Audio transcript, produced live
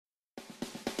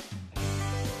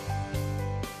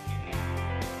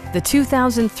the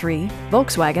 2003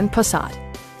 Volkswagen Passat.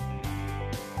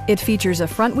 It features a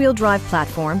front-wheel drive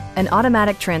platform, an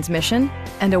automatic transmission,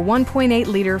 and a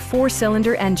 1.8-liter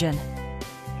four-cylinder engine.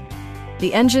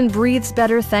 The engine breathes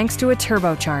better thanks to a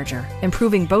turbocharger,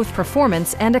 improving both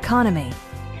performance and economy.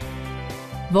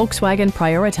 Volkswagen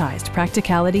prioritized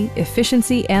practicality,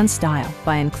 efficiency, and style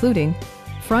by including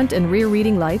front and rear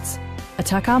reading lights, a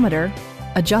tachometer,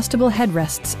 adjustable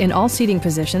headrests in all seating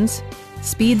positions,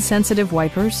 speed-sensitive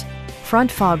wipers,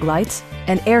 front fog lights,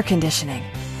 and air conditioning.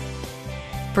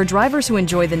 For drivers who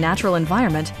enjoy the natural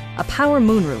environment, a power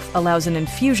moonroof allows an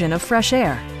infusion of fresh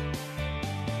air.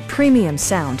 Premium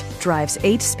sound drives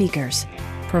 8 speakers,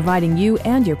 providing you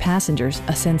and your passengers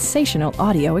a sensational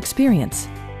audio experience.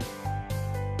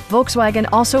 Volkswagen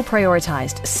also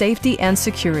prioritized safety and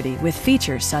security with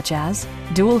features such as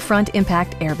dual front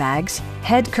impact airbags,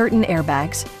 head curtain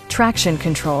airbags, traction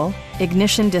control,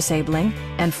 ignition disabling,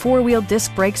 and 4-wheel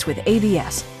disc brakes with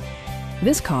ABS.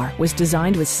 This car was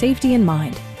designed with safety in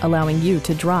mind, allowing you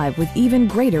to drive with even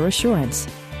greater assurance.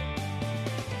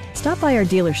 Stop by our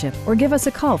dealership or give us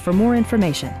a call for more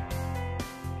information.